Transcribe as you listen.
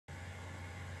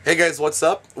Hey guys, what's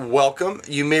up? Welcome.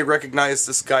 You may recognize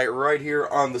this guy right here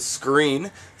on the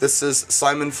screen. This is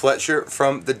Simon Fletcher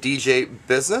from the DJ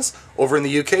business over in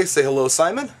the UK. Say hello,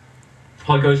 Simon.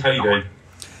 Hi guys, how you doing?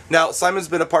 Now, Simon's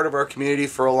been a part of our community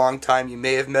for a long time. You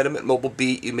may have met him at Mobile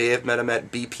Beat. You may have met him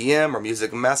at BPM or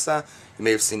Music Mesa. You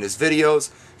may have seen his videos.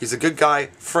 He's a good guy,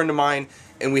 friend of mine,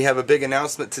 and we have a big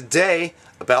announcement today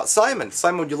about Simon.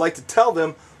 Simon, would you like to tell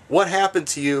them what happened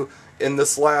to you in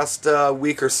this last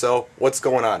week or so? What's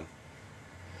going on?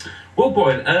 Well,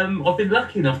 Brian, I've been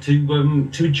lucky enough to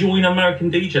join American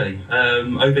DJ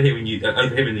over here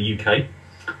in the UK.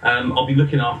 I'll be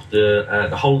looking after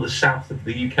the whole of the south of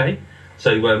the UK.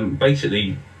 So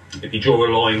basically, if you draw a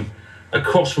line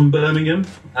across from Birmingham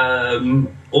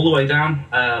all the way down,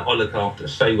 I look after.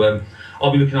 So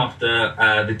I'll be looking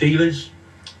after the dealers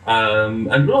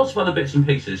and lots of other bits and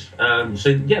pieces. So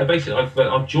yeah, basically,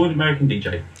 I've joined American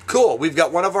DJ. Cool. We've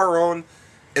got one of our own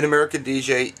in American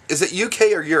DJ. Is it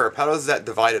UK or Europe? How does that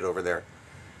divide it over there?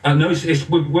 No,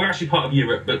 we're actually part of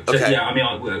Europe, but okay. Yeah, I mean,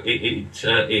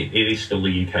 it is still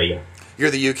the UK. Yeah.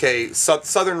 You're the UK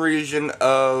southern region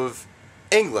of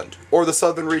England, or the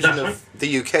southern region of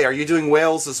the UK. Are you doing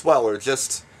Wales as well, or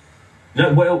just?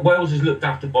 No, Wales is looked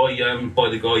after by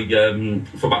the guy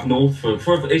from up north. For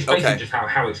it's basically just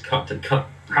how it's cut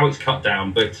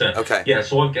down. But okay. Yeah,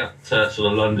 so I've got sort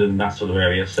of London, that sort of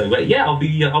area. So yeah, I'll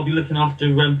be looking after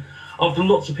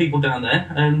lots of people down there,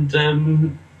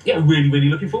 and yeah, really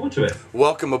looking forward to it.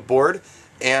 Welcome aboard,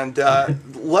 and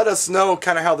let us know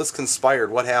kind of how this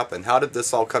conspired. What happened? How did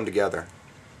this all come together?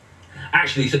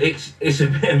 Actually, so it's a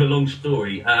bit of a long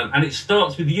story, and it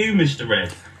starts with you, Mr.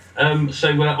 Red. So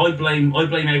I blame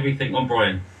everything on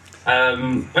Brian.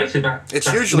 Basically,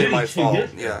 it's usually my fault.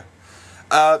 Yeah.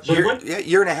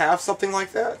 Year and a half, something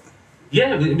like that.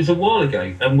 Yeah, it was a while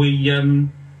ago, and we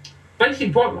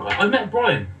basically I met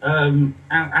Brian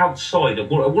outside at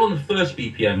one of the first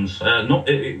BPMs.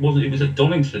 It was at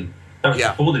Donington. That was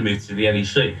before they moved to the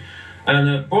NEC.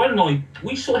 And Brian and I,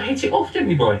 we sort of hit it off, didn't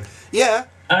we, Brian? Yeah.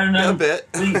 And a bit.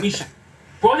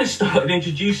 Brian started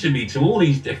introducing me to all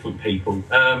these different people.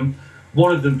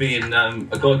 One of them being a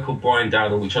guy called Brian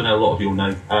Dowdle, which I know a lot of you all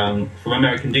know, from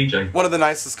American DJ. One of the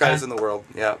nicest guys in the world.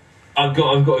 Yeah. I've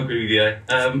got to agree with you.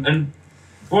 And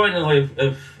Brian and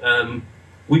I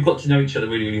we've got to know each other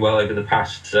really well over the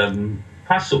past sort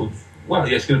of, well,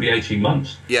 yeah, it's going to be 18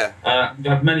 months. Yeah. We've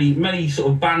had many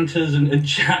sort of banters and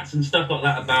chats and stuff like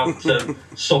that about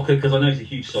soccer, because I know he's a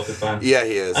huge soccer fan. Yeah,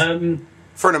 he is.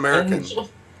 For an American. And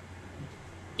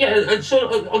so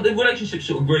the relationship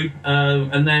sort of grew,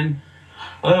 and then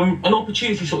an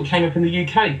opportunity sort of came up in the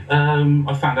UK.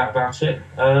 I found out about it,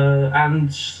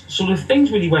 and sort of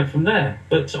things really went from there.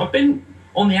 But I've been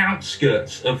on the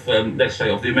outskirts of, let's say,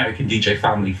 of the American DJ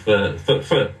family for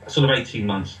sort of 18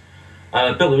 months.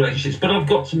 Built the relationships, but I've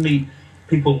got to meet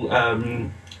people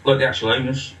like the actual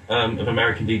owners of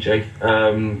American DJ,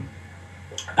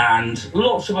 and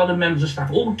lots of other members of staff,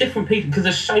 all different people, because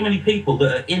there's so many people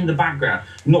that are in the background,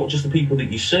 not just the people that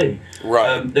you see.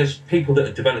 Right. There's people that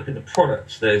are developing the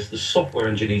products, there's the software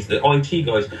engineers, the IT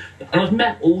guys, and I've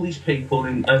met all these people,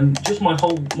 and just my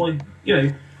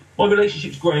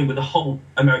relationship's growing with the whole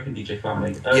American DJ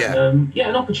family. And,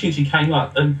 an opportunity came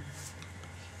up, and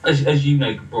as you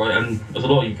know, Brian, and as a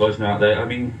lot of you guys know out there, I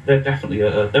mean, they're definitely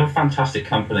they're a fantastic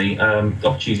company. The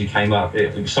opportunity came up.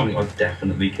 It was something I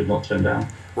definitely could not turn down.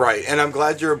 Right, and I'm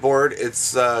glad you're aboard.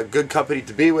 It's a good company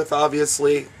to be with,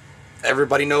 obviously.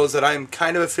 Everybody knows that I'm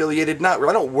kind of affiliated. I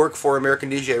don't work for American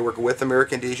DJ. I work with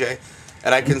American DJ,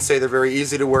 and I can say they're very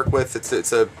easy to work with.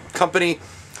 It's a company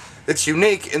that's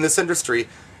unique in this industry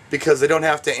because they don't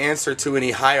have to answer to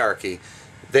any hierarchy.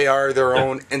 They are their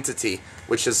own entity,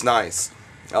 which is nice.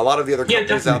 A lot of the other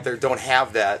companies out there don't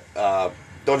have that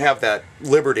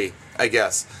liberty, I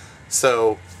guess.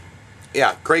 So,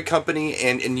 yeah, great company,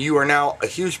 and you are now a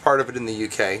huge part of it in the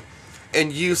UK.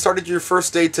 And you started your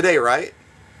first day today, right?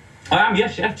 I am,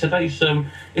 yes, yeah. Today's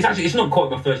it's not quite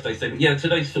my first day today, but yeah,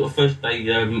 today's sort of first day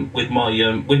with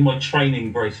my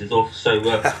training braces off. So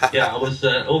yeah, I was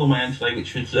all on my own today,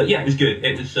 which was it was good.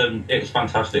 It was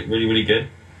fantastic, really good.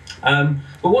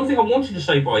 But one thing I wanted to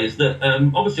say, Brian, is that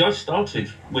obviously I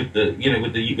started with the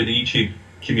YouTube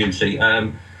community,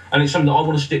 and it's something that I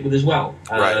want to stick with as well.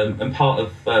 Right. And part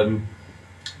of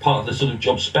the sort of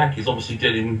job spec is obviously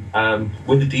dealing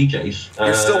with the DJs.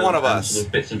 You're still one of us. Sort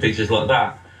of bits and pieces like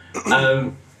that.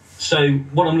 So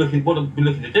what I've been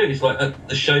looking to do is like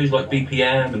the shows like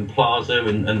BPM and Plaza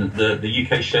and the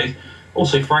UK shows,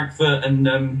 also Frankfurt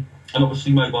and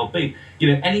obviously Mobile Beat.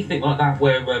 You know, anything like that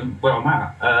where I'm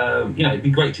at. You know, it'd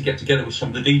be great to get together with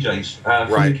some of the DJs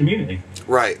from the community.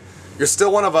 Right. You're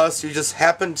still one of us. You just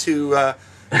happen to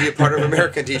be a part of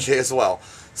American DJ as well.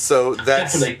 So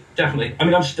that's definitely. I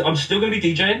mean, I'm still going to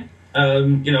be DJing.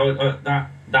 You know,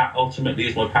 that ultimately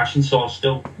is my passion. So I'll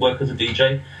still work as a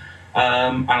DJ,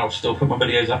 and I'll still put my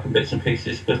videos up in bits and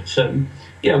pieces. But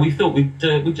yeah, we thought we'd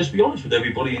just be honest with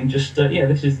everybody and just yeah,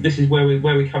 this is where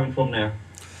we're coming from now.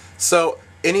 So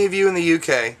any of you in the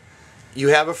UK, you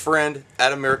have a friend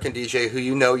at American DJ who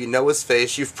you know his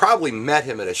face. You've probably met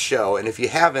him at a show, and if you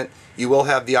haven't, you will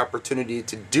have the opportunity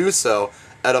to do so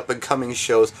at up-and-coming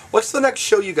shows. What's the next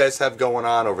show you guys have going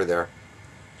on over there?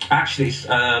 Actually,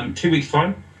 2 weeks'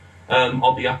 time,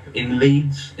 I'll be up in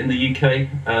Leeds in the UK,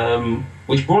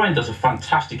 which Brian does a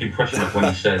fantastic impression of when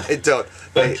he says. I don't.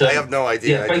 But, I have no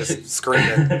idea. Yeah, I just scream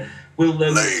it. We're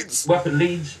Leeds! up at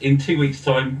Leeds in 2 weeks'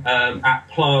 time at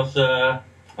Plaza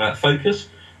Focus,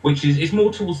 which is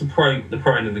more towards the pro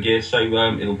end of the gear. So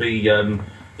it'll be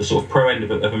the sort of pro end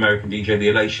of American DJ, the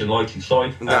Elation lighting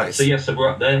side. Nice. So yes, so we're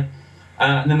up there.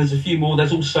 And then there's a few more.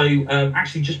 There's also,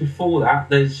 actually just before that,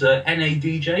 there's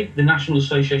ADJ, the National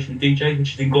Association of DJ,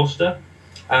 which is in Gloucester.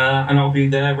 And I'll be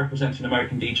there representing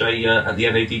American DJ at the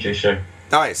ADJ show.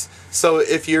 Nice. So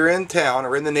if you're in town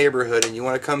or in the neighborhood and you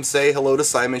want to come say hello to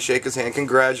Simon, shake his hand,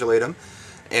 congratulate him,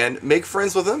 and make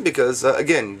friends with him because,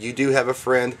 again, you do have a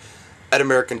friend at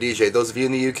American DJ. Those of you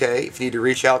in the UK, if you need to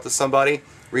reach out to somebody,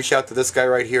 reach out to this guy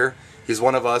right here. He's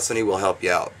one of us and he will help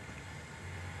you out.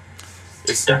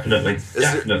 Definitely.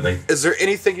 Is there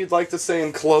anything you'd like to say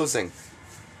in closing?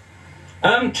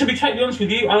 To be totally honest with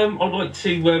you, I'd like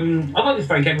to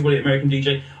thank everybody at American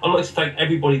DJ. I'd like to thank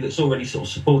everybody that's already sort of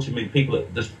supported me, people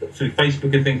through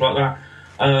Facebook and things like that.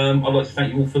 I'd like to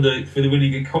thank you all for the really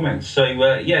good comments. So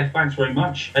yeah, thanks very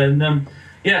much. And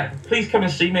yeah, please come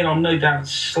and see me, and I'll no doubt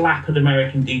slap an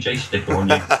American DJ sticker on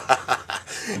you.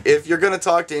 If you're going to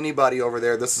talk to anybody over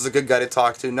there, this is a good guy to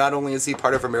talk to. Not only is he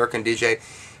part of American DJ,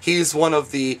 he's one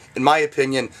of the, in my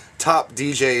opinion, top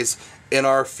DJs in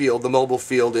our field, the mobile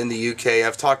field in the UK.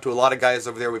 I've talked to a lot of guys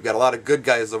over there. We've got a lot of good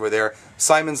guys over there.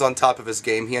 Simon's on top of his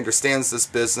game. He understands this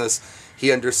business.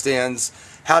 He understands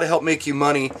how to help make you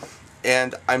money,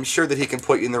 and I'm sure that he can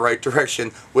point you in the right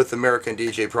direction with American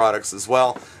DJ products as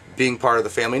well, being part of the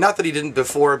family. Not that he didn't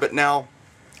before, but now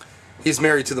he's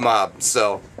married to the mob,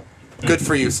 so good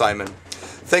for you, Simon.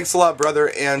 Thanks a lot,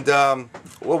 brother, and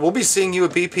we'll be seeing you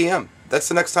at BPM. That's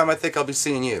the next time I think I'll be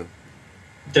seeing you.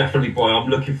 Definitely, boy. I'm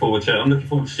looking forward to it. I'm looking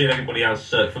forward to seeing everybody else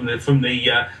from the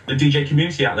DJ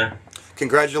community out there.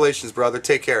 Congratulations, brother.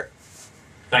 Take care.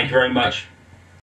 Thank you very much.